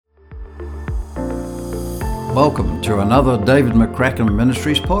Welcome to another David McCracken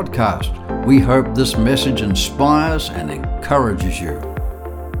Ministries podcast. We hope this message inspires and encourages you.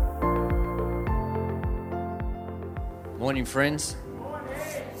 Morning, friends,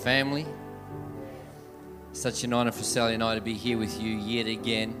 family. Such an honour for Sally and I to be here with you yet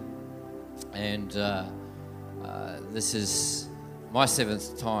again. And this is my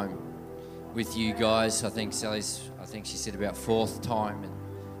 7th time with you guys. I think she said about 4th time. And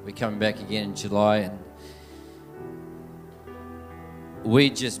we're coming back again in July. And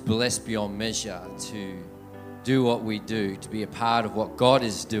we're just blessed beyond measure to do what we do, to be a part of what God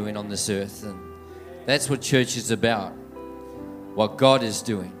is doing on this earth. And that's what church is about, what God is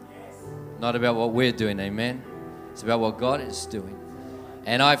doing, not about what we're doing, amen? It's about what God is doing.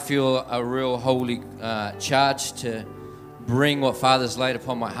 And I feel a real holy charge to bring what Father's laid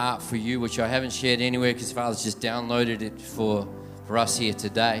upon my heart for you, which I haven't shared anywhere because Father's just downloaded it for us here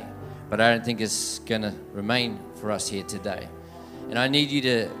today. But I don't think it's going to remain for us here today. And I need you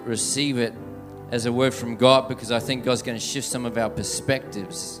to receive it as a word from God, because I think God's going to shift some of our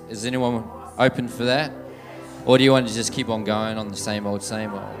perspectives. Is anyone open for that? Or do you want to just keep on going on the same old,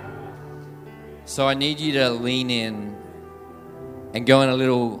 same old? So I need you to lean in and go on a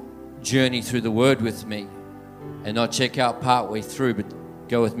little journey through the Word with me, and not check out partway through, but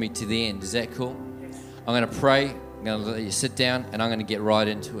go with me to the end. Is that cool? I'm going to pray. I'm going to let you sit down, and I'm going to get right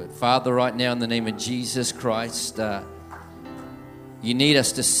into it. Father, right now in the name of Jesus Christ, you need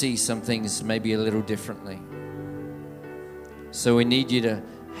us to see some things maybe a little differently. So we need you to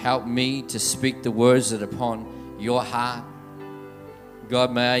help me to speak the words that are upon your heart.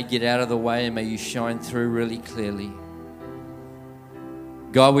 God, may I get out of the way and may you shine through really clearly.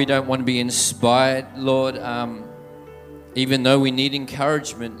 God, we don't want to be inspired, Lord. Even though we need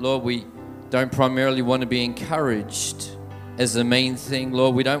encouragement, Lord, we don't primarily want to be encouraged as the main thing.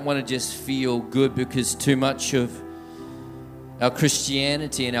 Lord, we don't want to just feel good, because too much of our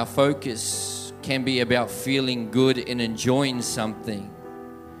Christianity and our focus can be about feeling good and enjoying something.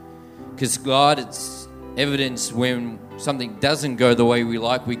 Because God, it's evidence when something doesn't go the way we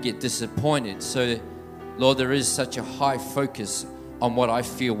like, we get disappointed. So, Lord, there is such a high focus on what I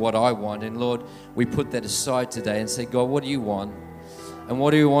feel, what I want. And Lord, we put that aside today and say, God, what do you want? And what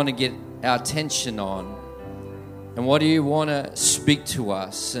do you want to get our attention on? And what do you want to speak to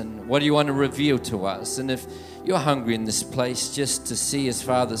us? And what do you want to reveal to us? And if you're hungry in this place just to see as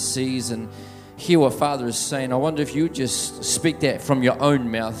Father sees and hear what Father is saying, I wonder if you just speak that from your own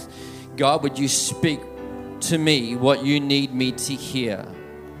mouth. God, would you speak to me what you need me to hear?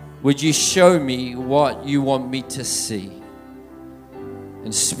 Would you show me what you want me to see?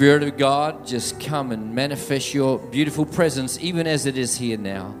 And Spirit of God, just come and manifest your beautiful presence even as it is here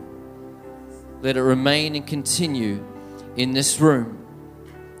now. Let it remain and continue in this room.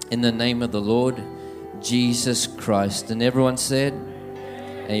 In the name of the Lord Jesus Christ. And everyone said,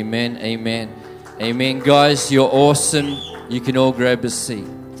 amen, amen, amen. Guys, you're awesome. You can all grab a seat.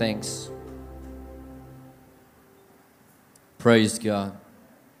 Thanks. Praise God.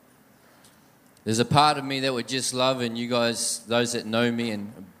 There's a part of me that would just love, and you guys, those that know me,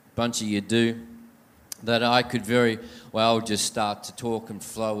 and a bunch of you do, that I could very well just start to talk and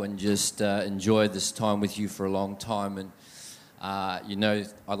flow and just enjoy this time with you for a long time. And, I'd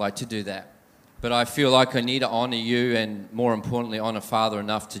like to do that. But I feel like I need to honor you, and more importantly, honor Father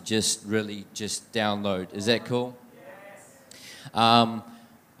enough to just really just download. Is that cool? Yes. I'm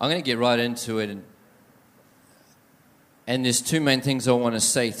going to get right into it. And there's two main things I want to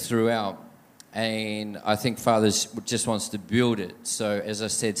say throughout. And I think Father just wants to build it. So as I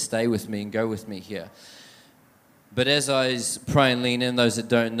said, stay with me and go with me here. But as I pray and lean in, those that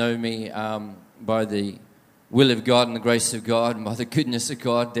don't know me, by the will of God and the grace of God and by the goodness of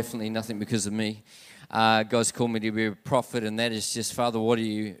God, definitely nothing because of me, God's called me to be a prophet, and that is just, Father, what do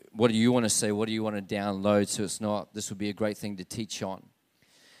you want to say? What do you want to download? So it's not, this would be a great thing to teach on.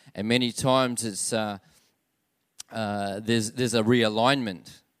 And many times it's there's a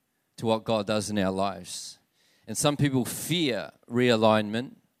realignment to what God does in our lives. And some people fear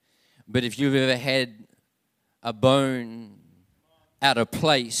realignment, but if you've ever had a bone out of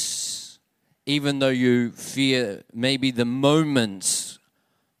place, even though you fear maybe the moments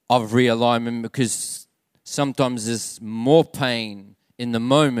of realignment, because sometimes there's more pain in the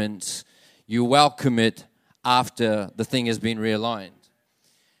moments, you welcome it after the thing has been realigned.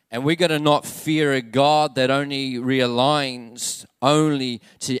 And we got to not fear a God that only realigns only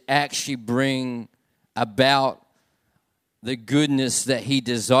to actually bring about the goodness that he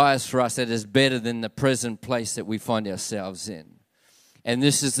desires for us that is better than the present place that we find ourselves in. And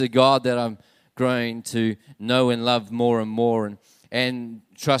this is the God that I'm growing to know and love more and more. And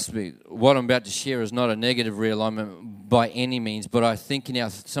trust me, what I'm about to share is not a negative realignment by any means, but I think in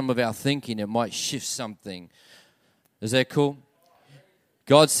some of our thinking, it might shift something. Is that cool?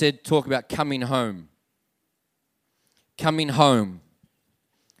 God said, talk about coming home. Coming home.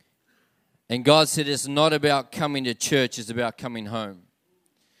 And God said it's not about coming to church, it's about coming home.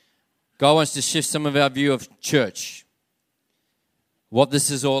 God wants to shift some of our view of church, what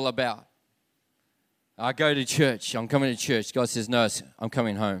this is all about. I go to church, I'm coming to church. God says, no, I'm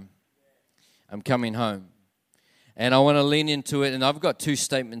coming home. I'm coming home. And I want to lean into it, and I've got two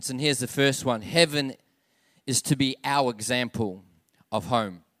statements, and here's the first one. Heaven is to be our example of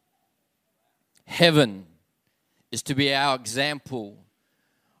home. Heaven is to be our example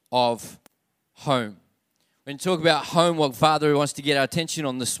of home. When you talk about home, what Father wants to get our attention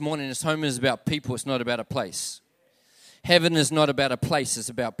on this morning is home is about people, it's not about a place. Heaven is not about a place, it's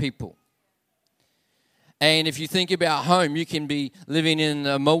about people. And if you think about home, you can be living in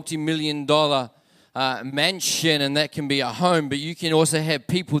a multi-million-dollar mansion, and that can be a home, but you can also have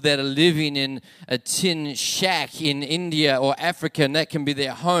people that are living in a tin shack in India or Africa, and that can be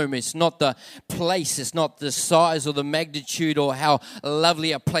their home. It's not the place, it's not the size or the magnitude or how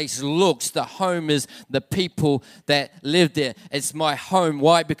lovely a place looks. The home is the people that live there. It's my home.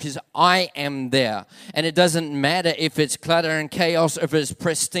 Why? Because I am there. And it doesn't matter if it's clutter and chaos, if it's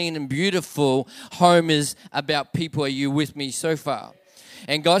pristine and beautiful. Home is about people. Are you with me so far?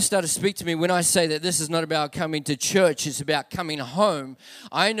 And God started to speak to me when I say that this is not about coming to church, it's about coming home.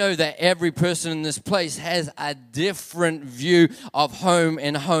 I know that every person in this place has a different view of home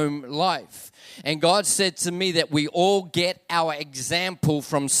and home life. And God said to me that we all get our example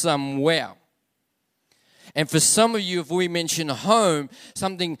from somewhere. And for some of you, if we mention home,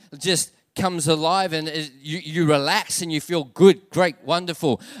 something just comes alive and you relax and you feel good, great,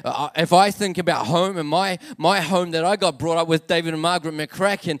 wonderful. If I think about home and my home that I got brought up with, David and Margaret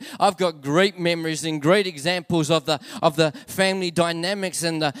McCracken, I've got great memories and great examples of the family dynamics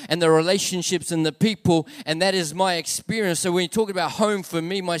and the relationships and the people, and that is my experience. So when you talk about home, for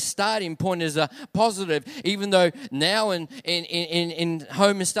me, my starting point is a positive, even though now in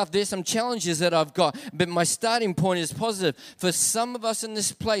home and stuff, there's some challenges that I've got, but my starting point is positive. For some of us in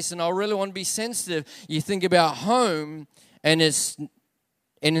this place, and I really want to be sensitive, you think about home and it's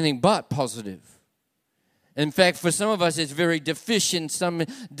anything but positive. In fact, for some of us it's very deficient, some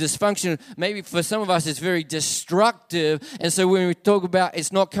dysfunctional. Maybe for some of us it's very destructive. And so when we talk about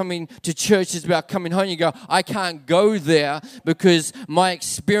it's not coming to church, it's about coming home, you go, I can't go there because my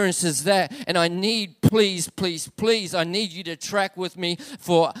experience is that. And I need, please, I need you to track with me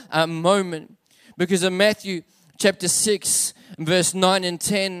for a moment. Because in Matthew chapter 6, verse 9 and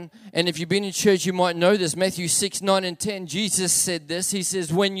 10, and if you've been in church, you might know this. Matthew 6, 9 and 10, Jesus said this. He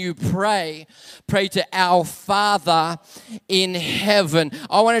says, when you pray to our Father in heaven.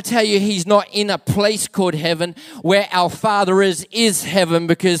 I want to tell you, He's not in a place called heaven. Where our Father is heaven,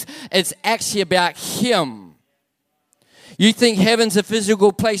 because it's actually about Him. You think heaven's a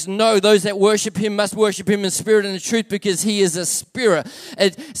physical place? No, those that worship Him must worship Him in spirit and in truth, because He is a spirit.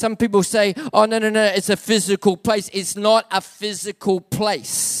 Some people say, oh, no, it's a physical place. It's not a physical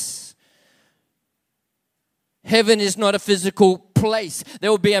place. Heaven is not a physical place.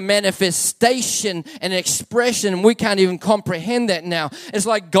 There will be a manifestation and expression, and we can't even comprehend that now. It's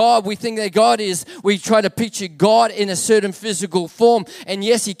like God, we think that God is, we try to picture God in a certain physical form, and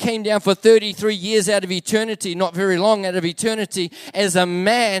yes, He came down for 33 years out of eternity, not very long out of eternity, as a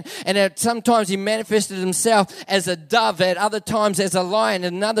man, and sometimes He manifested Himself as a dove, at other times as a lion,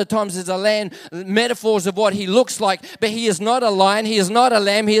 and other times as a lamb, metaphors of what He looks like, but He is not a lion, He is not a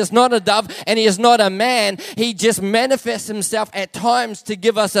lamb, He is not a dove, and He is not a man. He just manifests Himself at times to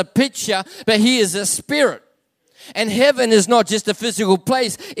give us a picture, but He is a spirit. And heaven is not just a physical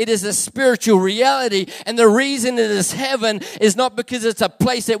place, it is a spiritual reality. And the reason it is heaven is not because it's a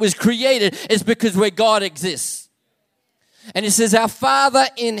place that was created, it's because where God exists. And it says, our Father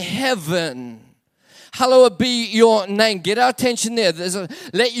in heaven, hallowed be your name. Get our attention there.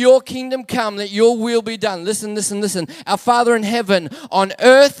 Let your kingdom come, let your will be done. Listen. Our Father in heaven, on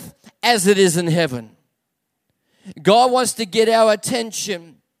earth as it is in heaven. God wants to get our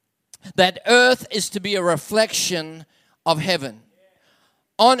attention that earth is to be a reflection of heaven.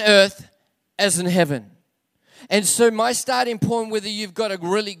 On earth as in heaven. And so my starting point, whether you've got a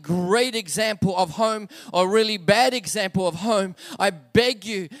really great example of home or a really bad example of home, I beg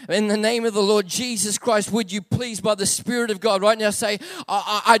you, in the name of the Lord Jesus Christ, would you please, by the Spirit of God, right now say,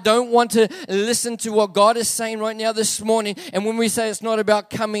 I don't want to listen to what God is saying right now this morning. And when we say it's not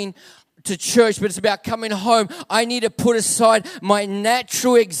about coming to church, but it's about coming home. I need to put aside my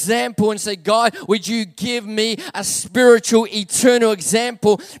natural example and say, God, would you give me a spiritual, eternal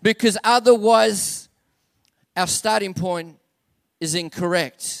example? Because otherwise, our starting point is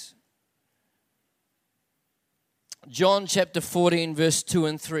incorrect. John chapter 14, verse 2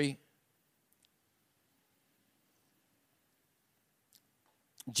 and 3.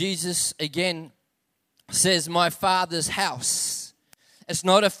 Jesus again says, my Father's house. It's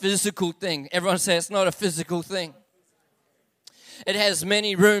not a physical thing. Everyone say it's not a physical thing. It has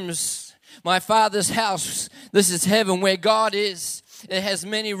many rooms. My Father's house, this is heaven where God is. It has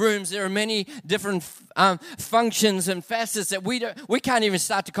many rooms. There are many different functions and facets that we can't even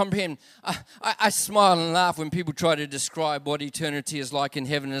start to comprehend. I smile and laugh when people try to describe what eternity is like in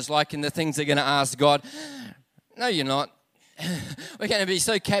heaven, is like in the things they're going to ask God. No, you're not. We're going to be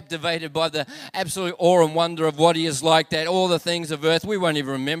so captivated by the absolute awe and wonder of what He is like that all the things of earth, we won't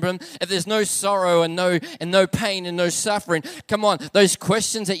even remember them. If there's no sorrow and no pain and no suffering, come on, those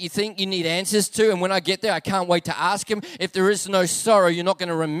questions that you think you need answers to, and when I get there, I can't wait to ask Him. If there is no sorrow, you're not going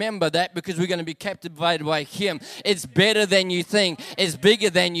to remember that because we're going to be captivated by Him. It's better than you think. It's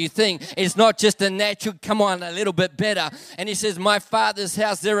bigger than you think. It's not just a natural, come on, a little bit better. And He says, my Father's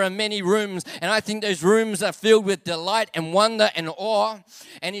house, there are many rooms, and I think those rooms are filled with delight and wonder and awe.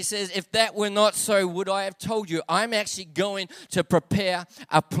 And He says, if that were not so, would I have told you? I'm actually going to prepare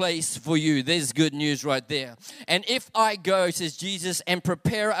a place for you. There's good news right there. And if I go, says Jesus, and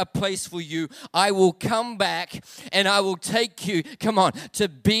prepare a place for you, I will come back and I will take you, come on, to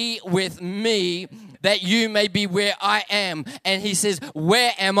be with me, that you may be where I am. And He says,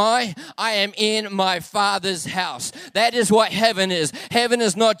 where am I? I am in my Father's house. That is what heaven is. Heaven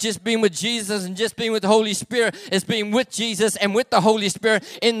is not just being with Jesus and just being with the Holy Spirit. It's being with Jesus and with the Holy Spirit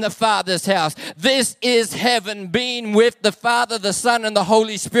in the Father's house. This is heaven, being with the Father, the Son, and the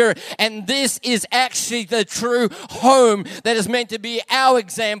Holy Spirit. And this is actually the true home that is meant to be our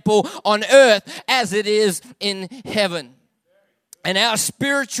example on earth as it is in heaven. And our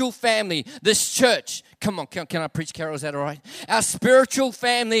spiritual family, this church, come on, can I preach, Carol? Is that all right? Our spiritual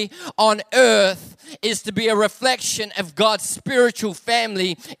family on earth is to be a reflection of God's spiritual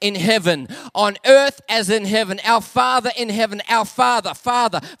family in heaven. On earth as in heaven. Our Father in heaven, our Father,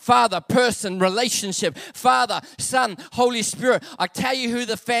 person, relationship, Father, Son, Holy Spirit. I tell you who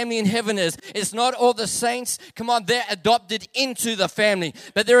the family in heaven is. It's not all the saints. Come on, they're adopted into the family.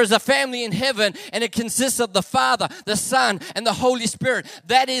 But there is a family in heaven, and it consists of the Father, the Son, and the Holy Spirit.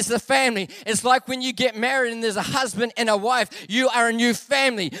 That is the family. It's like when you get married and there's a husband and a wife, you are a new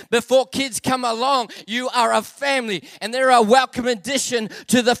family. Before kids come along, you are a family, and they're a welcome addition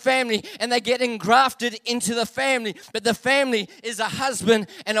to the family, and they get engrafted into the family. But the family is a husband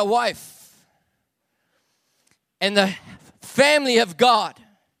and a wife. And the family of God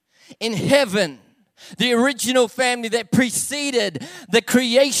in heaven, the original family that preceded the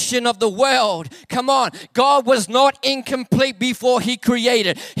creation of the world. Come on, God was not incomplete before He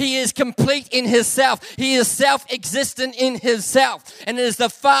created. He is complete in Himself. He is self-existent in Himself. And it is the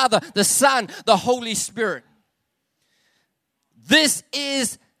Father, the Son, the Holy Spirit. This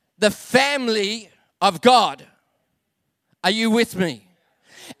is the family of God. Are you with me?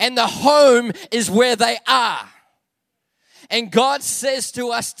 And the home is where they are. And God says to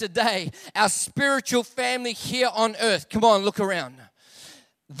us today, our spiritual family here on earth, come on, look around.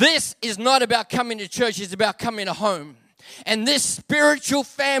 This is not about coming to church, it's about coming to home. And this spiritual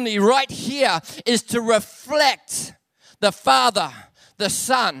family right here is to reflect the Father, the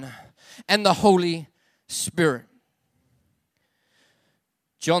Son, and the Holy Spirit.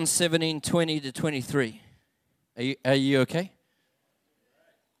 John 17:20-23. Are you okay?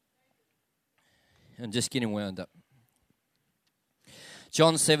 I'm just getting wound up.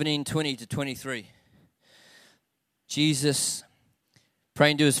 John 17:20-23. Jesus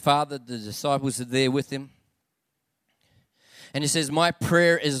praying to His Father, the disciples are there with Him. And He says, my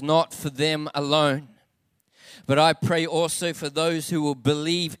prayer is not for them alone, but I pray also for those who will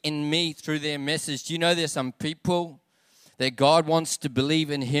believe in me through their message. Do you know there's some people that God wants to believe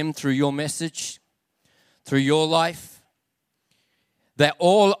in Him through your message, through your life? That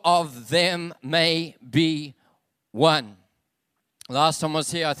all of them may be one. Last time I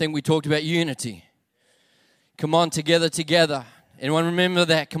was here, I think we talked about unity. Come on, together. Anyone remember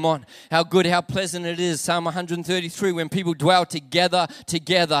that? Come on. How good, how pleasant it is. Psalm 133, when people dwell together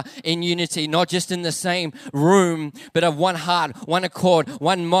in unity, not just in the same room, but of one heart, one accord,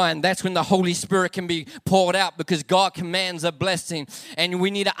 one mind. That's when the Holy Spirit can be poured out, because God commands a blessing. And we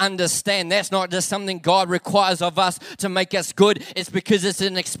need to understand that's not just something God requires of us to make us good. It's because it's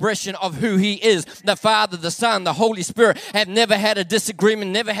an expression of who He is. The Father, the Son, the Holy Spirit have never had a disagreement,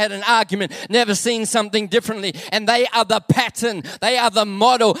 never had an argument, never seen something differently. And they are the pattern. They are the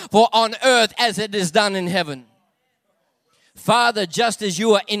model for on earth as it is done in heaven. Father, just as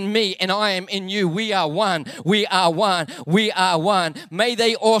you are in me and I am in you, we are one, we are one, we are one. May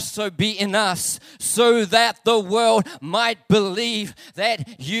they also be in us, so that the world might believe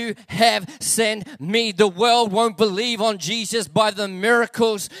that you have sent me. The world won't believe on Jesus by the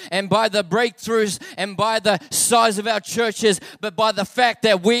miracles and by the breakthroughs and by the size of our churches, but by the fact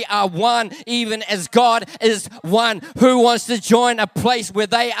that we are one, even as God is one. Who wants to join a place where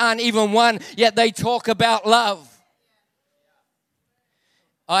they aren't even one, yet they talk about love?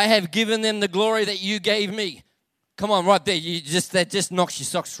 I have given them the glory that you gave me. Come on, right there. That just knocks your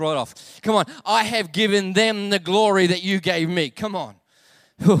socks right off. Come on. I have given them the glory that you gave me. Come on.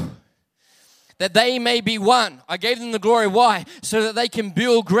 Whew. That they may be one. I gave them the glory. Why? So that they can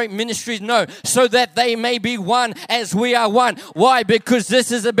build great ministries? No. So that they may be one as we are one. Why? Because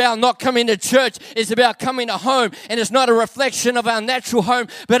this is about not coming to church. It's about coming to home. And it's not a reflection of our natural home,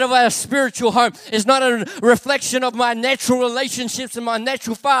 but of our spiritual home. It's not a reflection of my natural relationships and my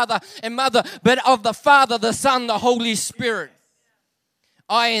natural father and mother, but of the Father, the Son, the Holy Spirit.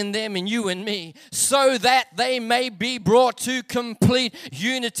 I and them and you and me, so that they may be brought to complete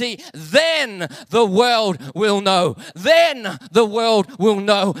unity. Then the world will know. Then the world will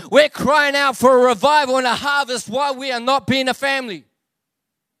know. We're crying out for a revival and a harvest. Why? We are not being a family.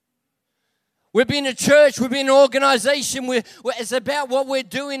 We're being a church. We're being an organization. It's about what we're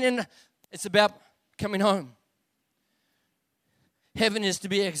doing, and it's about coming home. Heaven is to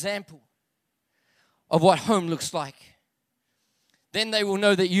be an example of what home looks like. Then they will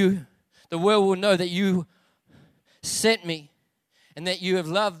know that the world will know that you sent me and that you have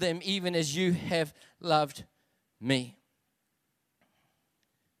loved them even as you have loved me.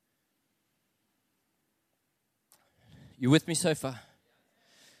 You with me so far?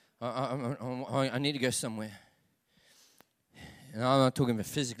 I need to go somewhere. And I'm not talking about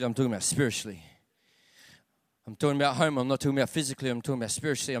physically, I'm talking about spiritually. I'm talking about home, I'm not talking about physically, I'm talking about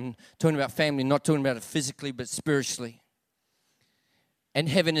spiritually. I'm talking about family, not talking about it physically, but spiritually. And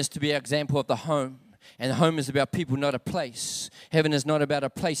heaven is to be our example of the home. And the home is about people, not a place. Heaven is not about a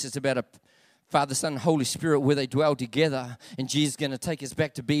place. It's about a Father, Son, Holy Spirit where they dwell together. And Jesus is going to take us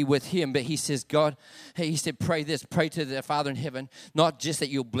back to be with Him. But He says, God, He said, pray this. Pray to the Father in heaven. Not just that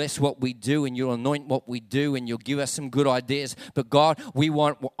you'll bless what we do and you'll anoint what we do and you'll give us some good ideas. But God, we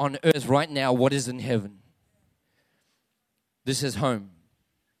want on earth right now what is in heaven. This is home.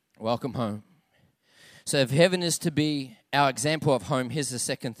 Welcome home. So if heaven is to be our example of home, here's the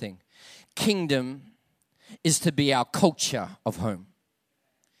second thing. Kingdom is to be our culture of home.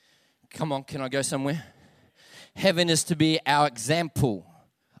 Come on, can I go somewhere? Heaven is to be our example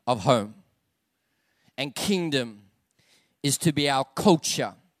of home. And kingdom is to be our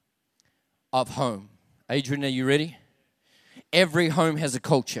culture of home. Adrian, are you ready? Every home has a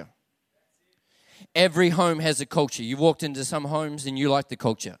culture. Every home has a culture. You walked into some homes and you like the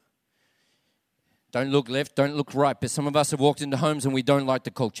culture. Don't look left, don't look right. But some of us have walked into homes and we don't like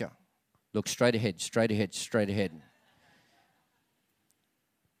the culture. Look straight ahead, straight ahead, straight ahead.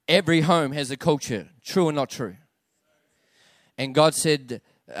 Every home has a culture, true or not true. And God said,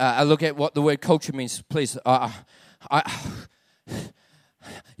 I look at what the word culture means. Please,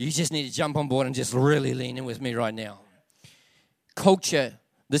 you just need to jump on board and just really lean in with me right now. Culture,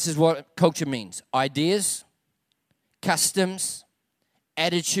 this is what culture means. Ideas, customs,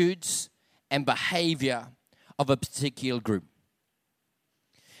 attitudes, and behavior of a particular group.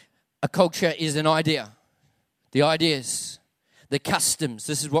 A culture is an idea. The ideas, the customs,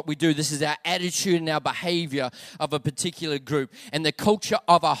 this is what we do. This is our attitude and our behavior of a particular group. And the culture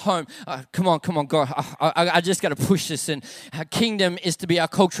of a home. Come on, God. I just got to push this in. Our kingdom is to be our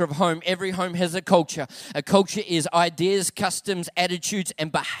culture of home. Every home has a culture. A culture is ideas, customs, attitudes,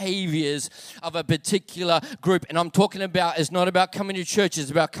 and behaviors of a particular group. And I'm talking about, it's not about coming to church.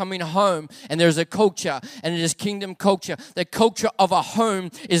 It's about coming home. And there's a culture, and it is kingdom culture. The culture of a home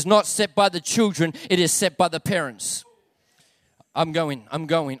is not set by the children. It is set by the parents. I'm going.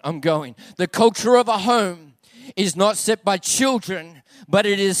 The culture of a home is not set by children, but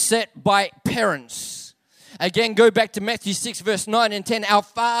it is set by parents. Again, go back to Matthew 6, verse 9 and 10. Our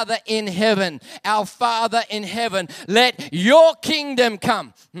Father in heaven, let your kingdom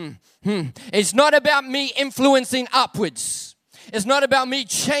come. It's not about me influencing upwards. It's not about me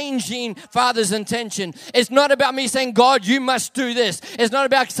changing Father's intention. It's not about me saying, God, you must do this. It's not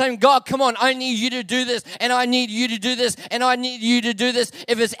about saying, God, come on, I need you to do this, and I need you to do this, and I need you to do this.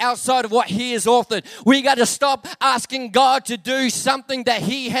 If it's outside of what He has authored, we got to stop asking God to do something that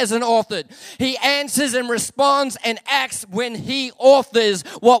He hasn't authored. He answers and responds and acts when He authors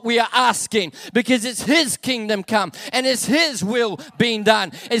what we are asking, because it's His kingdom come, and it's His will being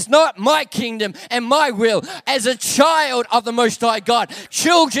done. It's not my kingdom and my will. As a child of the Most High God,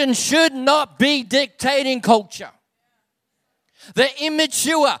 children should not be dictating culture. They're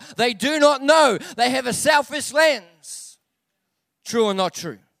immature. They do not know. They have a selfish lens. True or not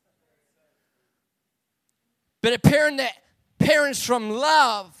true? But a parent that parents from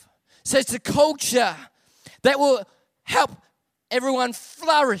love sets a culture that will help everyone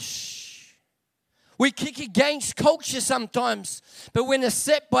flourish. We kick against culture sometimes, but when it's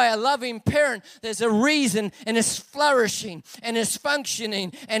set by a loving parent, there's a reason, and it's flourishing, and it's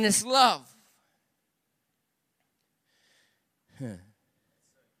functioning, and it's love.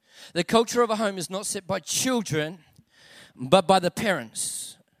 The culture of a home is not set by children, but by the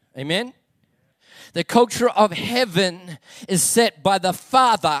parents. Amen? The culture of heaven is set by the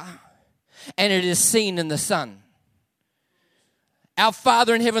Father, and it is seen in the Son. Our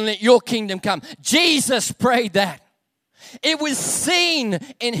Father in heaven, let your kingdom come. Jesus prayed that. It was seen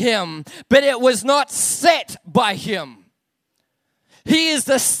in Him, but it was not set by Him. He is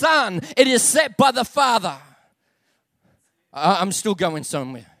the Son. It is set by the Father. I'm still going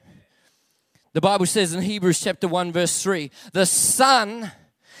somewhere. The Bible says in Hebrews chapter 1, verse 3, the Son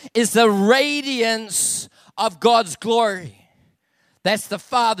is the radiance of God's glory. That's the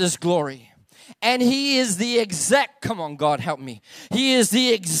Father's glory. And He is the exact, come on, God, help me. He is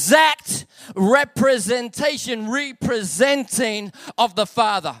the exact representing of the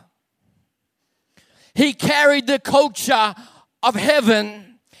Father. He carried the culture of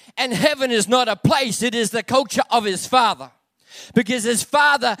heaven, and heaven is not a place, it is the culture of His Father. Because His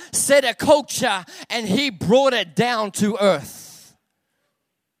Father set a culture, and He brought it down to earth.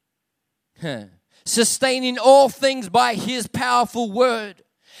 Sustaining all things by His powerful word.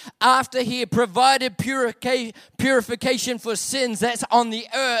 After He had provided purification for sins, that's on the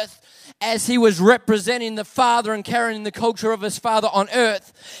earth, as He was representing the Father and carrying the culture of His Father on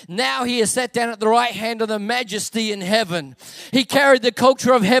earth. Now He is sat down at the right hand of the Majesty in heaven. He carried the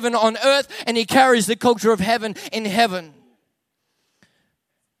culture of heaven on earth, and He carries the culture of heaven in heaven.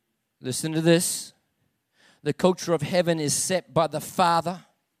 Listen to this. The culture of heaven is set by the Father,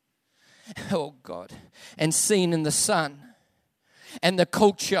 oh God, and seen in the Son. And the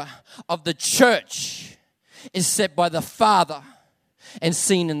culture of the church is set by the Father and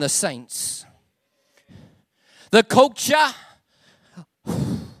seen in the saints. The culture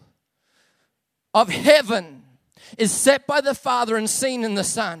of heaven is set by the Father and seen in the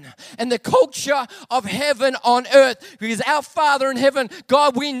Son. And the culture of heaven on earth, because our Father in heaven,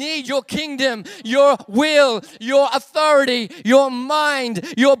 God, we need your kingdom, your will, your authority, your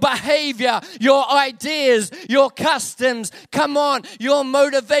mind, your behavior, your ideas, your customs. Come on, your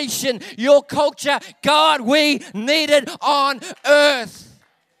motivation, your culture. God, we need it on earth.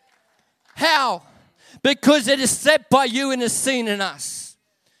 How? Because it is set by you and is seen in us.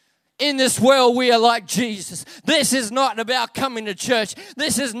 In this world, we are like Jesus. This is not about coming to church.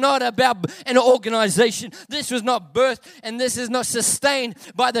 This is not about an organization. This was not birthed, and this is not sustained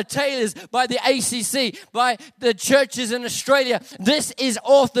by the Taylors, by the ACC, by the churches in Australia. This is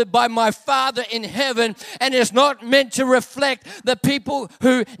authored by my Father in heaven, and it's not meant to reflect the people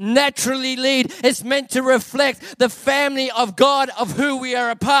who naturally lead. It's meant to reflect the family of God, of who we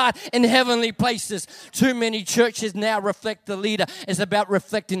are a part in heavenly places. Too many churches now reflect the leader. It's about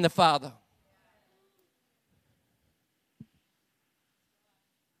reflecting the Father. It's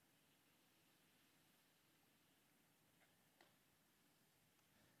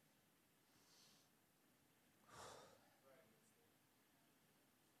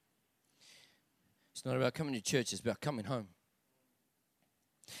not about coming to church, it's about coming home.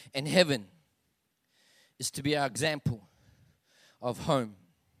 And heaven is to be our example of home.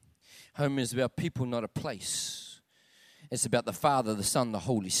 Home is about people, not a place. It's about the Father, the Son, the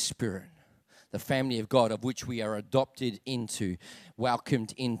Holy Spirit, the family of God, of which we are adopted into,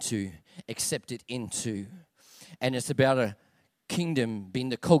 welcomed into, accepted into. And it's about a kingdom being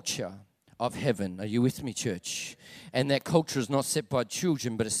the culture of heaven. Are you with me, church? And that culture is not set by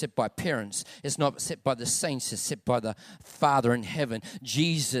children, but it's set by parents. It's not set by the saints, it's set by the Father in heaven.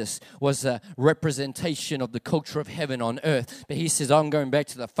 Jesus was a representation of the culture of heaven on earth. But he says, I'm going back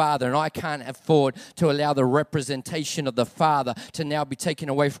to the Father, and I can't afford to allow the representation of the Father to now be taken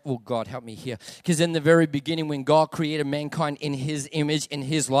away from, oh God, help me here. Because in the very beginning, when God created mankind in his image, in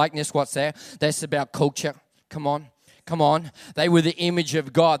his likeness, what's that? That's about culture. Come on. They were the image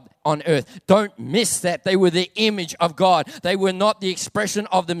of God on earth. Don't miss that. They were the image of God. They were not the expression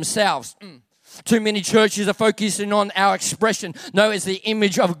of themselves. Too many churches are focusing on our expression. No, it's the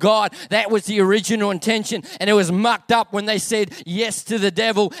image of God. That was the original intention. And it was mucked up when they said yes to the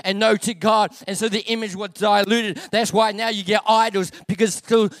devil and no to God. And so the image was diluted. That's why now you get idols, because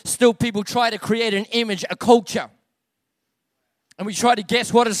still people try to create an image, a culture. And we try to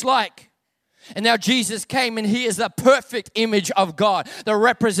guess what it's like. And now Jesus came, and he is the perfect image of God, the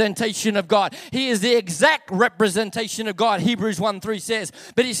representation of God. He is the exact representation of God, Hebrews 1:3 says.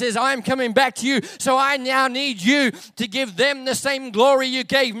 But he says, I am coming back to you, so I now need you to give them the same glory you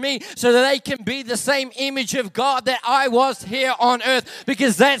gave me, so that they can be the same image of God that I was here on earth,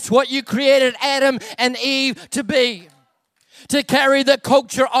 because that's what you created Adam and Eve to be, to carry the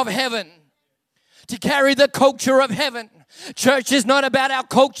culture of heaven, to carry the culture of heaven. Church is not about our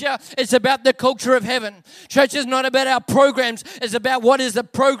culture, it's about the culture of heaven. Church is not about our programs, it's about what is the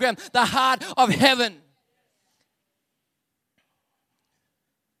program, the heart of heaven.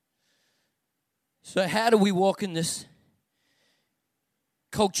 So how do we walk in this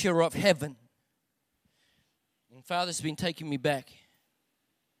culture of heaven? And Father's been taking me back.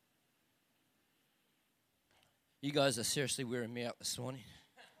 You guys are seriously wearing me out this morning.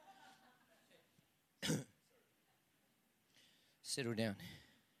 Settle down.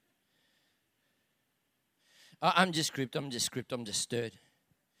 I'm just gripped. I'm just stirred.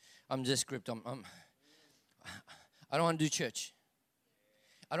 I'm just gripped. I don't want to do church.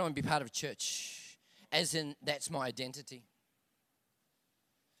 I don't want to be part of church. As in, that's my identity.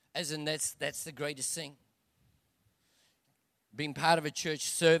 As in, that's the greatest thing. Being part of a church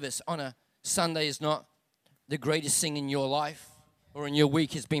service on a Sunday is not the greatest thing in your life or in your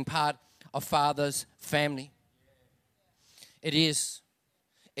week. It's being part of Father's family. It is.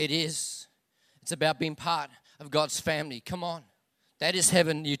 It's about being part of God's family. Come on. That is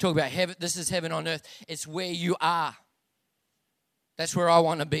heaven. You talk about heaven. This is heaven on earth. It's where you are. That's where I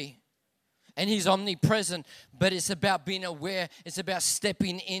want to be. And he's omnipresent, but it's about being aware. It's about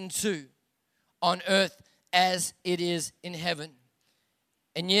stepping into on earth as it is in heaven.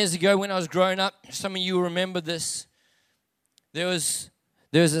 And years ago when I was growing up, some of you remember this. There was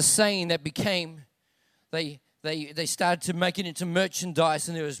a saying that became, They started to make it into merchandise,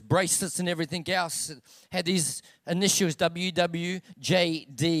 and there was bracelets and everything else. It had these initials,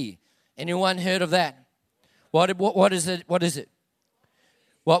 WWJD. Anyone heard of that? What is it? What is it?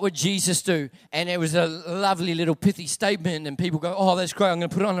 What would Jesus do? And it was a lovely little pithy statement, and people go, oh, that's great, I'm going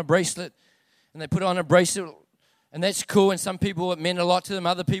to put on a bracelet. And they put on a bracelet, and that's cool, and some people, it meant a lot to them.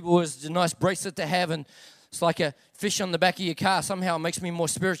 Other people, it was a nice bracelet to have, and it's like a fish on the back of your car. Somehow it makes me more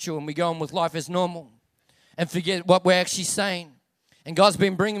spiritual, and we go on with life as normal and forget what we're actually saying. And God's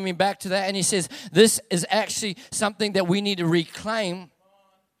been bringing me back to that. And he says, this is actually something that we need to reclaim,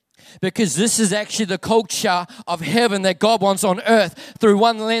 because this is actually the culture of heaven that God wants on earth through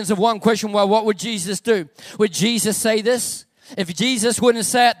one lens of one question. Well, what would Jesus do? Would Jesus say this? If Jesus wouldn't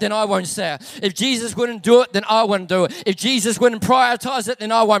say it, then I won't say it. If Jesus wouldn't do it, then I won't do it. If Jesus wouldn't prioritize it,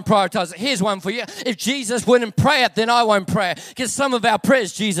 then I won't prioritize it. Here's one for you. If Jesus wouldn't pray it, then I won't pray it. Because some of our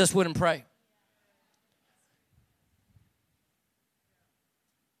prayers, Jesus wouldn't pray.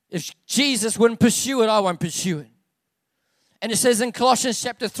 If Jesus wouldn't pursue it, I won't pursue it. And it says in Colossians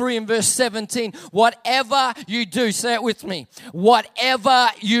chapter 3 and verse 17, whatever you do, say it with me, whatever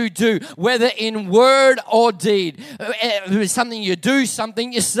you do, whether in word or deed, something you do,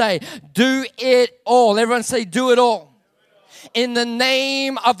 something you say, do it all. Everyone say, do it all. In the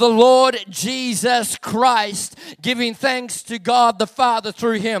name of the Lord Jesus Christ, giving thanks to God the Father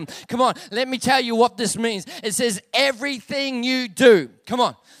through him. Come on, let me tell you what this means. It says everything you do. Come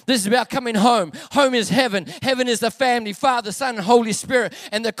on. This is about coming home. Home is heaven. Heaven is the family, Father, Son, and Holy Spirit.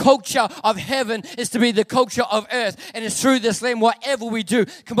 And the culture of heaven is to be the culture of earth. And it's through this land, whatever we do.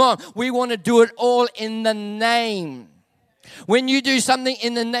 Come on, we want to do it all in the name. When you do something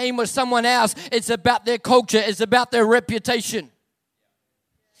in the name of someone else, it's about their culture. It's about their reputation.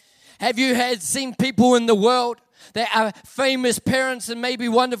 Have you seen people in the world that are famous parents and maybe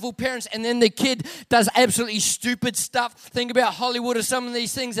wonderful parents, and then the kid does absolutely stupid stuff? Think about Hollywood or some of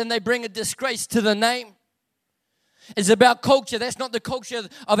these things, and they bring a disgrace to the name. It's about culture. That's not the culture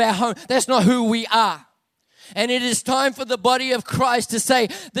of our home. That's not who we are. And it is time for the body of Christ to say,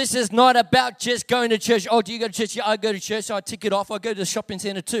 this is not about just going to church. Oh, do you go to church? Yeah, I go to church, so I tick it off. I go to the shopping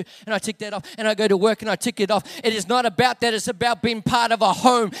center too, and I tick that off. And I go to work, and I tick it off. It is not about that. It's about being part of a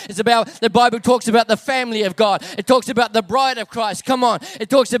home. It's about, the Bible talks about the family of God. It talks about the bride of Christ. Come on. It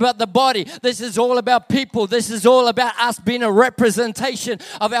talks about the body. This is all about people. This is all about us being a representation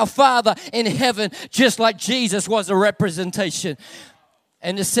of our Father in heaven, just like Jesus was a representation.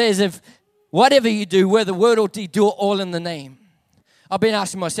 And it says, if whatever you do, whether word or deed, do it all in the name. I've been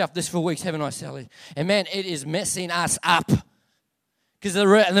asking myself this for weeks, haven't I, Sally? And man, it is messing us up. Because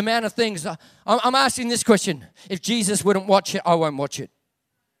the amount of things, I'm asking this question. If Jesus wouldn't watch it, I won't watch it.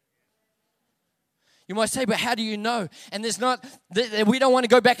 You might say, but how do you know? And we don't want to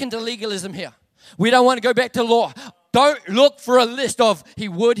go back into legalism here. We don't want to go back to law. Don't look for a list of he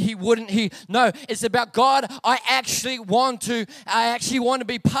would, he wouldn't, No, it's about God. I actually want to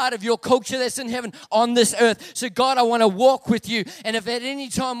be part of your culture that's in heaven on this earth. So God, I want to walk with you. And if at any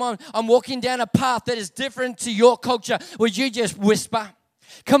time I'm walking down a path that is different to your culture, would you just whisper?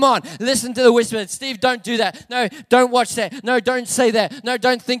 Come on, listen to the whisper. Steve, don't do that. No, don't watch that. No, don't say that. No,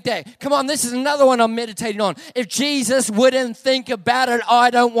 don't think that. Come on, this is another one I'm meditating on. If Jesus wouldn't think about it, I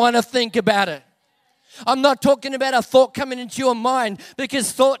don't want to think about it. I'm not talking about a thought coming into your mind,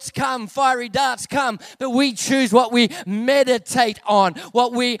 because thoughts come, fiery darts come, but we choose what we meditate on,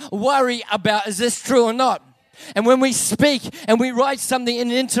 what we worry about. Is this true or not? And when we speak and we write something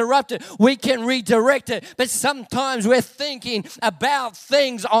and interrupt it, we can redirect it. But sometimes we're thinking about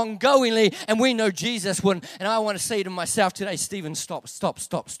things ongoingly, and we know Jesus wouldn't. And I want to say to myself today, Stephen, stop.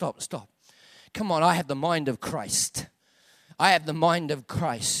 Come on, I have the mind of Christ. I have the mind of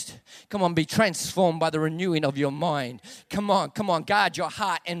Christ. Come on, be transformed by the renewing of your mind. Come on, guard your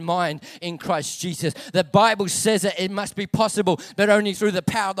heart and mind in Christ Jesus. The Bible says that it must be possible, but only through the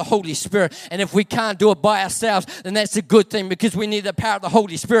power of the Holy Spirit. And if we can't do it by ourselves, then that's a good thing, because we need the power of the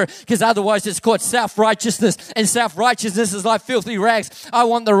Holy Spirit, because otherwise it's called self-righteousness. And self-righteousness is like filthy rags. I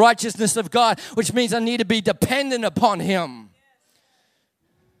want the righteousness of God, which means I need to be dependent upon Him.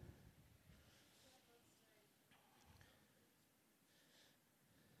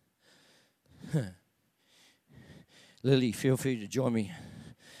 Lily, feel free to join me,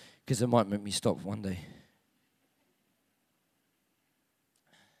 because it might make me stop one day.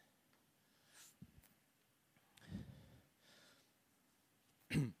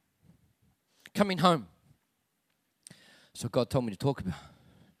 Coming home. So God told me to talk about.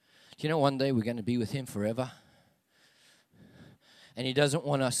 Do you know one day we're going to be with Him forever? And He doesn't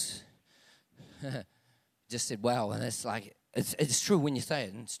want us. Just said, wow, and it's like, it's true when you say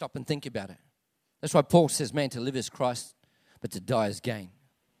it, and stop and think about it. That's why Paul says, man, to live is Christ, but to die is gain.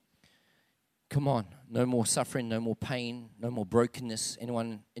 Come on, no more suffering, no more pain, no more brokenness.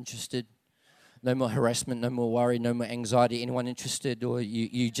 Anyone interested? No more harassment, no more worry, no more anxiety. Anyone interested? Or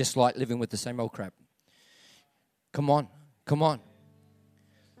you just like living with the same old crap? Come on.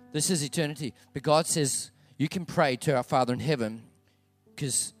 This is eternity. But God says you can pray to our Father in heaven,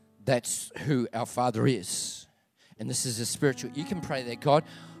 because that's who our Father is. And this is a spiritual. You can pray that, God,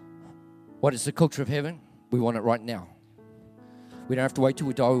 what is the culture of heaven? We want it right now. We don't have to wait till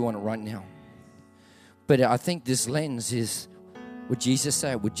we die. We want it right now. But I think this lens is, would Jesus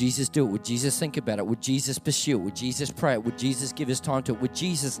say it? Would Jesus do it? Would Jesus think about it? Would Jesus pursue it? Would Jesus pray it? Would Jesus give His time to it? Would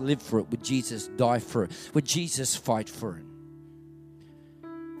Jesus live for it? Would Jesus die for it? Would Jesus fight for it?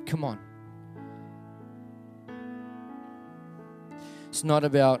 Come on. It's not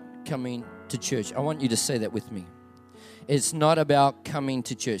about coming to church. I want you to say that with me. It's not about coming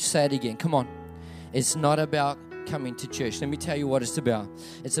to church. Say it again. Come on. It's not about coming to church. Let me tell you what it's about.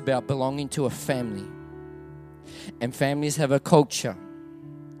 It's about belonging to a family. And families have a culture.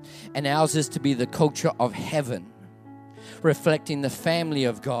 And ours is to be the culture of heaven, reflecting the family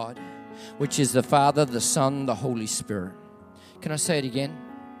of God, which is the Father, the Son, the Holy Spirit. Can I say it again?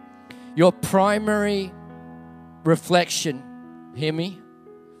 Your primary reflection, hear me,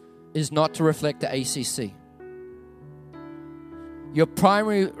 is not to reflect the ACC. Your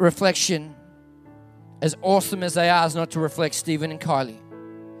primary reflection, as awesome as they are, is not to reflect Stephen and Kylie.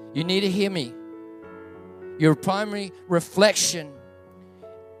 You need to hear me. Your primary reflection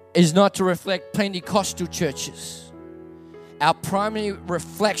is not to reflect Pentecostal churches. Our primary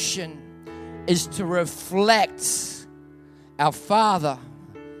reflection is to reflect our Father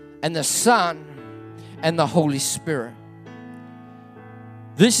and the Son and the Holy Spirit.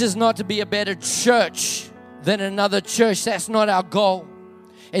 This is not to be a better church than another church. That's not our goal.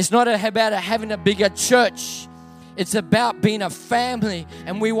 It's not about having a bigger church. It's about being a family,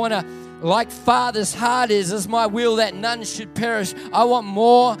 and we want to, like Father's heart is my will that none should perish. I want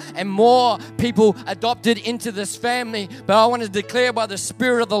more and more people adopted into this family, but I want to declare by the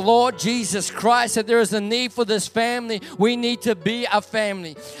Spirit of the Lord Jesus Christ that there is a need for this family. We need to be a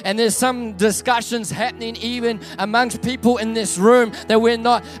family. And there's some discussions happening even amongst people in this room that we're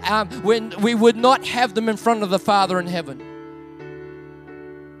not, we would not have them in front of the Father in heaven.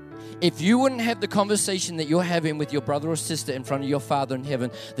 If you wouldn't have the conversation that you're having with your brother or sister in front of your Father in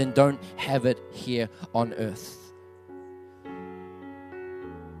heaven, then don't have it here on earth.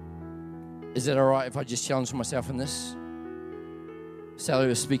 Is it all right if I just challenge myself in this? Sally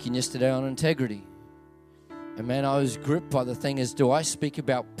was speaking yesterday on integrity. And man, I was gripped by the thing is, do I speak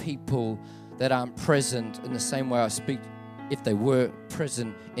about people that aren't present in the same way I speak if they were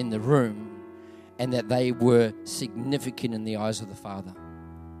present in the room and that they were significant in the eyes of the Father?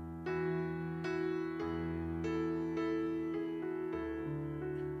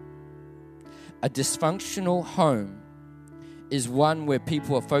 A dysfunctional home is one where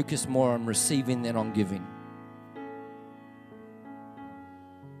people are focused more on receiving than on giving.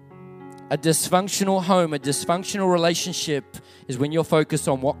 A dysfunctional home, a dysfunctional relationship is when you're focused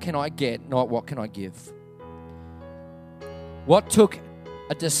on what can I get, not what can I give. What took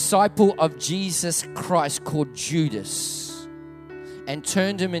a disciple of Jesus Christ called Judas and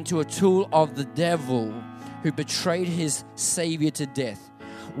turned him into a tool of the devil who betrayed his Savior to death?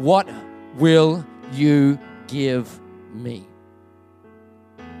 What will you give me?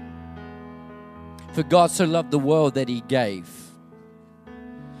 For God so loved the world that He gave.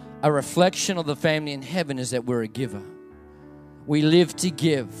 A reflection of the family in heaven is that we're a giver. We live to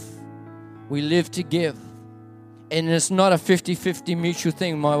give. We live to give. And it's not a 50-50 mutual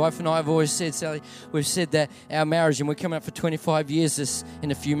thing. My wife and I have always said, Sally, we've said that our marriage, and we're coming up for 25 years this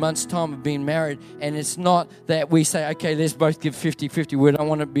in a few months' time of being married, and it's not that we say, okay, let's both give 50-50. We don't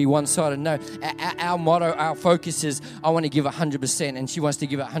want to be one-sided. No, our motto, our focus is, I want to give 100%, and she wants to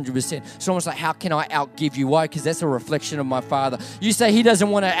give 100%. It's almost like, how can I outgive you? Why? Because that's a reflection of my Father. You say He doesn't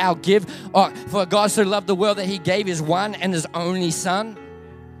want to outgive. Oh, for God so loved the world that He gave His one and His only Son.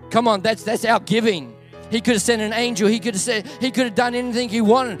 Come on, that's outgiving. He could have sent an angel. He could have done anything He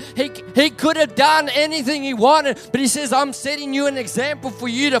wanted. He could have done anything He wanted. But He says, I'm setting you an example for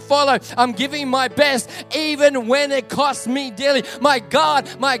you to follow. I'm giving my best, even when it costs me dearly. My God,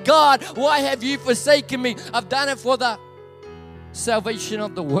 why have you forsaken me? I've done it for the salvation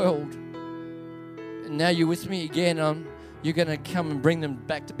of the world. And now you're with me again. You're going to come and bring them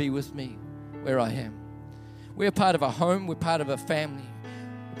back to be with me where I am. We're part of a home. We're part of a family.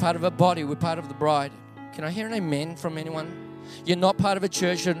 We're part of a body. We're part of the bride. Can I hear an amen from anyone? You're not part of a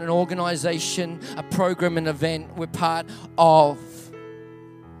church, an organization, a program, an event. We're part of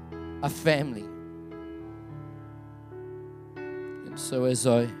a family. And so as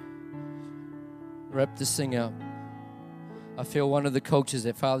I wrap this thing up, I feel one of the cultures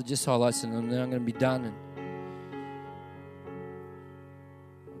that Father just highlights, and then I'm going to be done.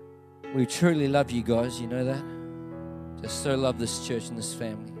 And we truly love you guys, you know that? Just so love this church and this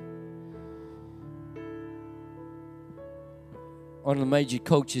family. One of the major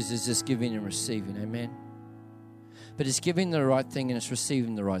cultures is just giving and receiving, amen? But it's giving the right thing and it's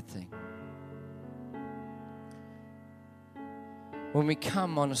receiving the right thing. When we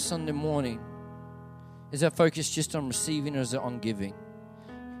come on a Sunday morning, is our focus just on receiving or is it on giving?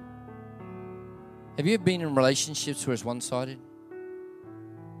 Have you ever been in relationships where it's one-sided?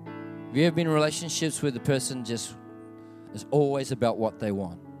 Have you ever been in relationships where the person just is always about what they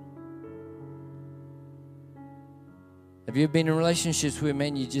want? Have you ever been in relationships where,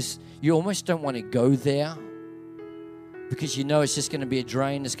 man, you almost don't want to go there because you know it's just going to be a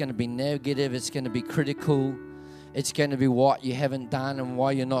drain, it's going to be negative, it's going to be critical, it's going to be what you haven't done and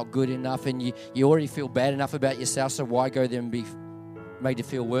why you're not good enough, and you already feel bad enough about yourself, so why go there and be made to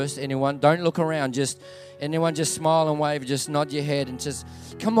feel worse? Anyone? Don't look around. Anyone just smile and wave, just nod your head and just,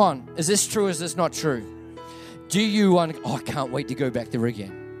 come on, is this true or is this not true? Do you want, I can't wait to go back there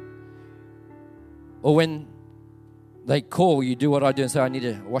again? Or when they call, you do what I do and say, I need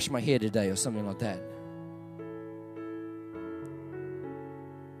to wash my hair today or something like that.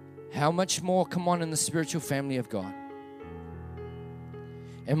 How much more, come on, in the spiritual family of God?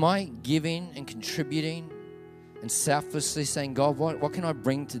 Am I giving and contributing and selflessly saying, God, what can I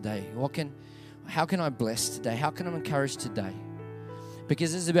bring today? How can I bless today? How can I encourage today?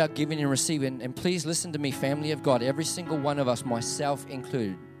 Because this is about giving and receiving. And please listen to me, family of God. Every single one of us, myself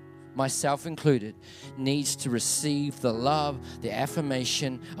included, needs to receive the love, the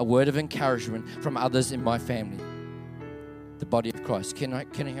affirmation, a word of encouragement from others in my family, the body of Christ. Can I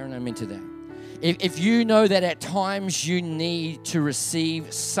hear an amen to that? If you know that at times you need to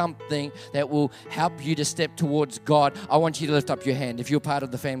receive something that will help you to step towards God, I want you to lift up your hand. If you're part of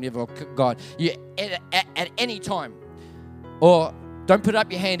the family of God, at any time, or don't put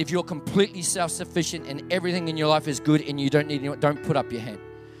up your hand if you're completely self-sufficient and everything in your life is good and you don't need anyone, don't put up your hand.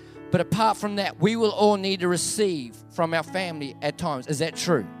 But apart from that, we will all need to receive from our family at times. Is that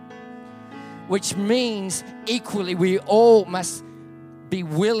true? Which means equally we all must be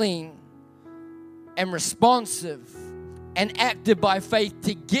willing and responsive and active by faith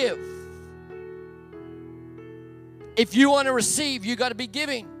to give. If you want to receive, you got to be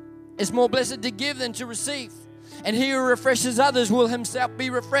giving. It's more blessed to give than to receive. And he who refreshes others will himself be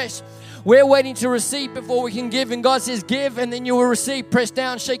refreshed. We're waiting to receive before we can give. And God says, give and then you will receive. Pressed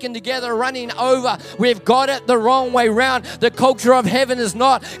down, shaken together, running over. We've got it the wrong way round. The culture of heaven is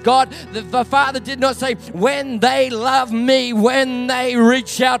not. God, the Father did not say, when they love me, when they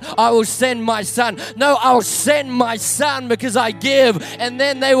reach out, I will send my son. No, I will send my son because I give. And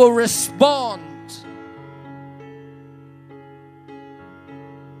then they will respond.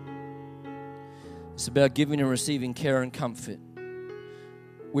 It's about giving and receiving care and comfort.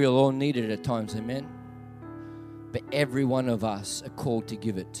 We'll all need it at times, amen? But every one of us are called to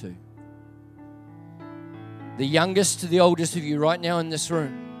give it too. The youngest to the oldest of you right now in this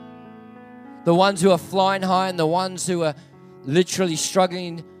room. The ones who are flying high and the ones who are literally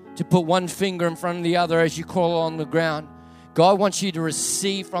struggling to put one finger in front of the other as you crawl on the ground. God wants you to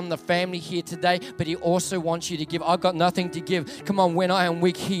receive from the family here today, but he also wants you to give. I've got nothing to give. Come on, when I am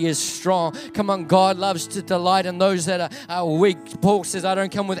weak, he is strong. Come on, God loves to delight in those that are weak. Paul says, I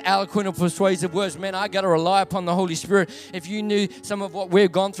don't come with eloquent or persuasive words. Man, I got to rely upon the Holy Spirit. If you knew some of what we've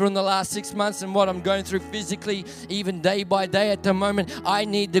gone through in the last 6 months and what I'm going through physically, even day by day at the moment, I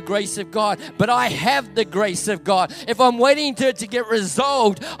need the grace of God. But I have the grace of God. If I'm waiting to get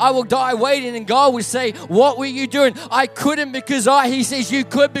resolved, I will die waiting, and God will say, what were you doing? I couldn't because he says you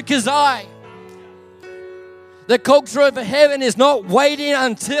could because I. The culture of heaven is not waiting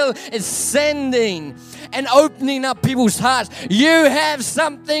until it's sending and opening up people's hearts. You have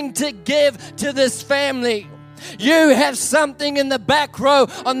something to give to this family. You have something in the back row,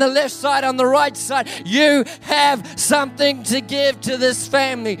 on the left side, on the right side. You have something to give to this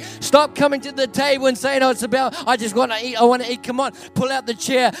family. Stop coming to the table and saying, oh, it's about, I just want to eat, I want to eat. Come on, pull out the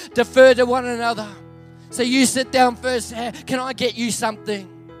chair, defer to one another. So you sit down first. Can I get you something?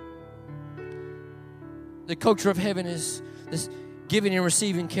 The culture of heaven is this giving and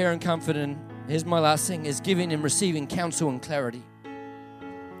receiving care and comfort. And here's my last thing, is giving and receiving counsel and clarity.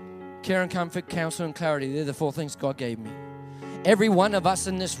 Care and comfort, counsel and clarity. They're the 4 things God gave me. Every one of us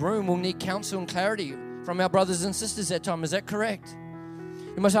in this room will need counsel and clarity from our brothers and sisters at time. Is that correct?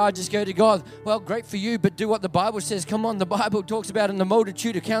 You must say, I just go to God. Well, great for you, but do what the Bible says. Come on, the Bible talks about in the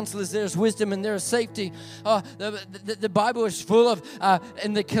multitude of counselors, there is wisdom and there is safety. The Bible is full of,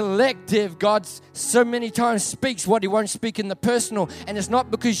 in the collective, God so many times speaks what he won't speak in the personal. And it's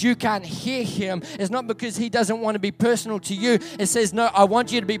not because you can't hear him. It's not because he doesn't want to be personal to you. It says, no, I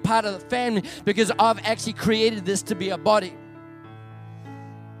want you to be part of the family because I've actually created this to be a body.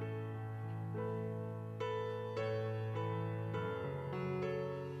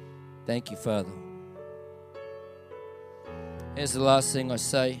 Thank you, Father. Here's the last thing I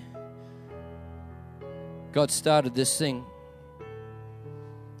say. God started this thing.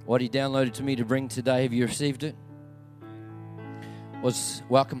 What he downloaded to me to bring today, have you received it? Was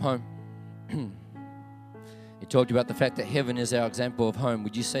welcome home. He talked about the fact that heaven is our example of home.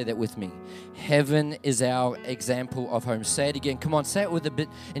 Would you say that with me? Heaven is our example of home. Say it again. Come on, say it with a bit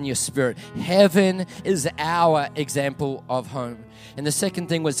in your spirit. Heaven is our example of home. And the second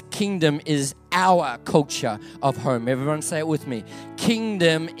thing was kingdom is our culture of home. Everyone say it with me.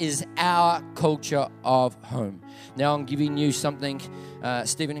 Kingdom is our culture of home. Now I'm giving you something,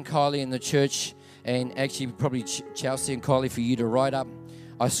 Stephen and Kylie in the church, and actually probably Chelsea and Kylie, for you to write up.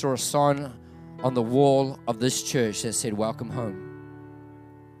 I saw a sign on the wall of this church that said, welcome home.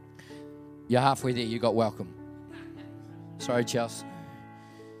 You're halfway there, you got welcome. Sorry, Chelsea.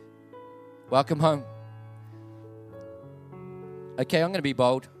 Welcome home. Okay, I'm going to be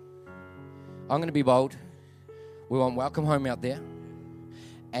bold. We want welcome home out there.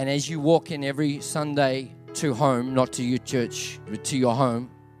 And as you walk in every Sunday to home, not to your church, but to your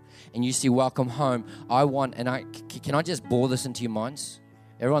home, and you see welcome home, I want, can I just bore this into your minds?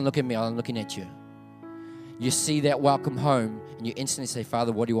 Everyone look at me, I'm looking at you. You see that welcome home, and you instantly say,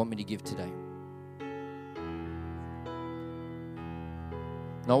 Father, what do you want me to give today?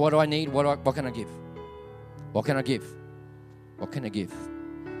 Not what do I need, what can I give? What can I give? What can I give?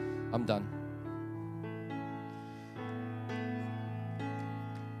 I'm done.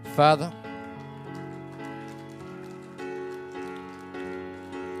 Father,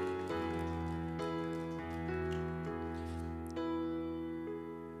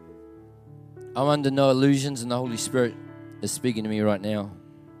 I'm under no illusions, and the Holy Spirit is speaking to me right now.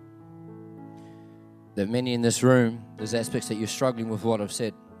 That many in this room, there's aspects that you're struggling with what I've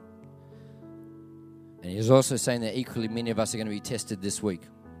said. And He's also saying that equally many of us are going to be tested this week.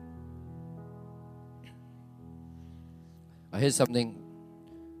 I heard something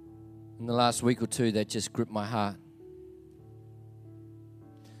in the last week or two that just gripped my heart.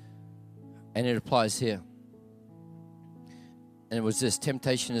 And it applies here. And it was this: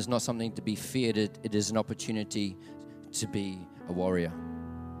 temptation is not something to be feared, it is an opportunity to be a warrior.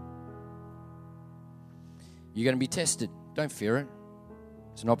 You're going to be tested. Don't fear it.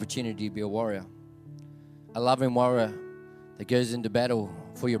 It's an opportunity to be a warrior. A loving warrior that goes into battle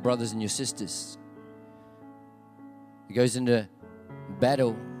for your brothers and your sisters. He goes into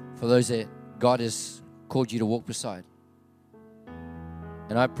battle for those that God has called you to walk beside.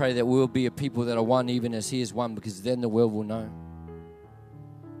 And I pray that we'll be a people that are one even as He is one, because then the world will know.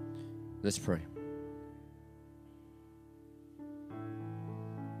 Let's pray.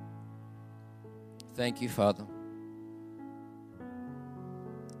 Thank you, Father.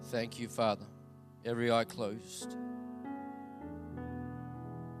 Thank you, Father. Every eye closed.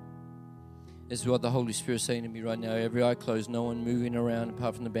 This is what the Holy Spirit is saying to me right now. Every eye closed, no one moving around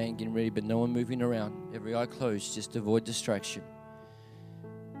apart from the band getting ready, but no one moving around. Every eye closed, just avoid distraction.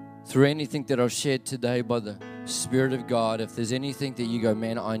 Through anything that I've shared today by the Spirit of God, if there's anything that you go,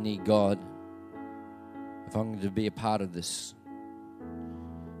 man, I need God, if I'm going to be a part of this.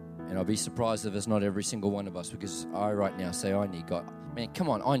 And I'll be surprised if it's not every single one of us, because I right now say I need God. Man, come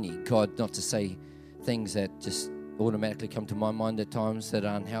on, I need God, not to say things that just automatically come to my mind at times that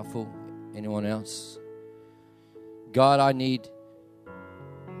are unhelpful. Anyone else? God, I need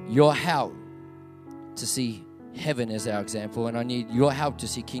your help to see heaven as our example, and I need your help to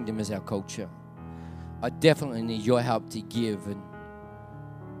see kingdom as our culture. I definitely need your help to give and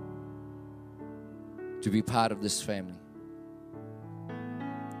to be part of this family.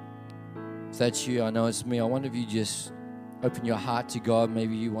 If that's you, I know it's me. I wonder if you just open your heart to God.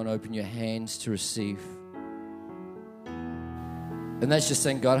 Maybe you want to open your hands to receive. And that's just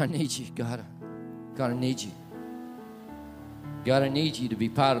saying, God, I need you. God, I need you. God, I need you to be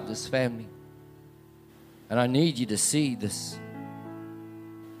part of this family. And I need you to see this.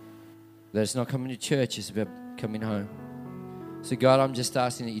 That it's not coming to church, it's about coming home. So God, I'm just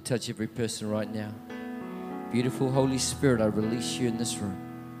asking that you touch every person right now. Beautiful Holy Spirit, I release you in this room.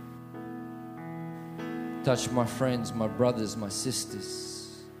 Touch my friends, my brothers, my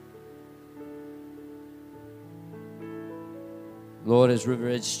sisters. Lord, as River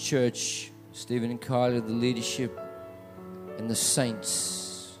Edge Church, Stephen and Kylie, the leadership, and the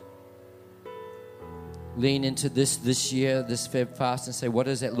saints, lean into this year, this Feb fast, and say, what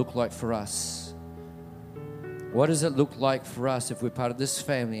does that look like for us? What does it look like for us if we're part of this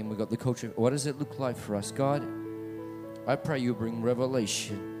family and we've got the culture? What does it look like for us? God, I pray you bring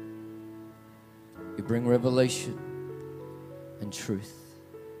revelation. You bring revelation and truth.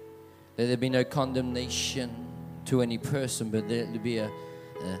 Let there be no condemnation to any person, but let there be an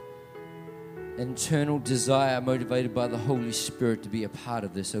internal desire motivated by the Holy Spirit to be a part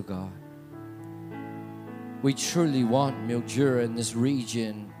of this, oh God. We truly want Mildura in this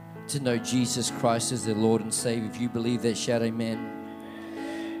region to know Jesus Christ as their Lord and Savior. If you believe that, shout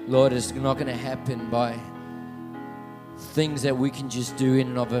amen. Lord, it's not going to happen by things that we can just do in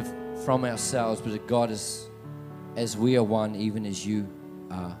and of it from ourselves, but God is, as we are one, even as you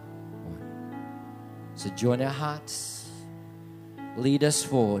are one. So join our hearts, lead us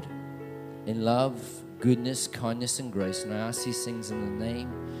forward in love, goodness, kindness, and grace. And I ask these things in the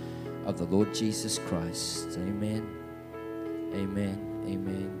name of the Lord Jesus Christ. Amen. Amen.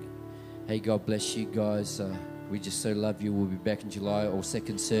 Amen. Hey, God bless you guys. We just so love you. We'll be back in July or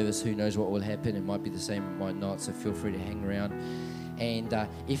second service. Who knows what will happen? It might be the same, it might not. So feel free to hang around. And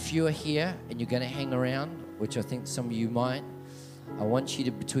if you're here and you're going to hang around, which I think some of you might, I want you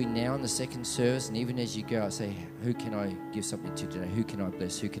to, between now and the second service, and even as you go, I say, who can I give something to today? Who can I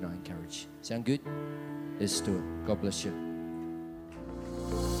bless? Who can I encourage? Sound good? Let's do it. God bless you.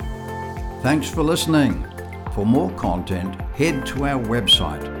 Thanks for listening. For more content, head to our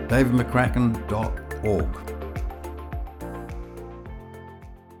website, davidmccracken.org.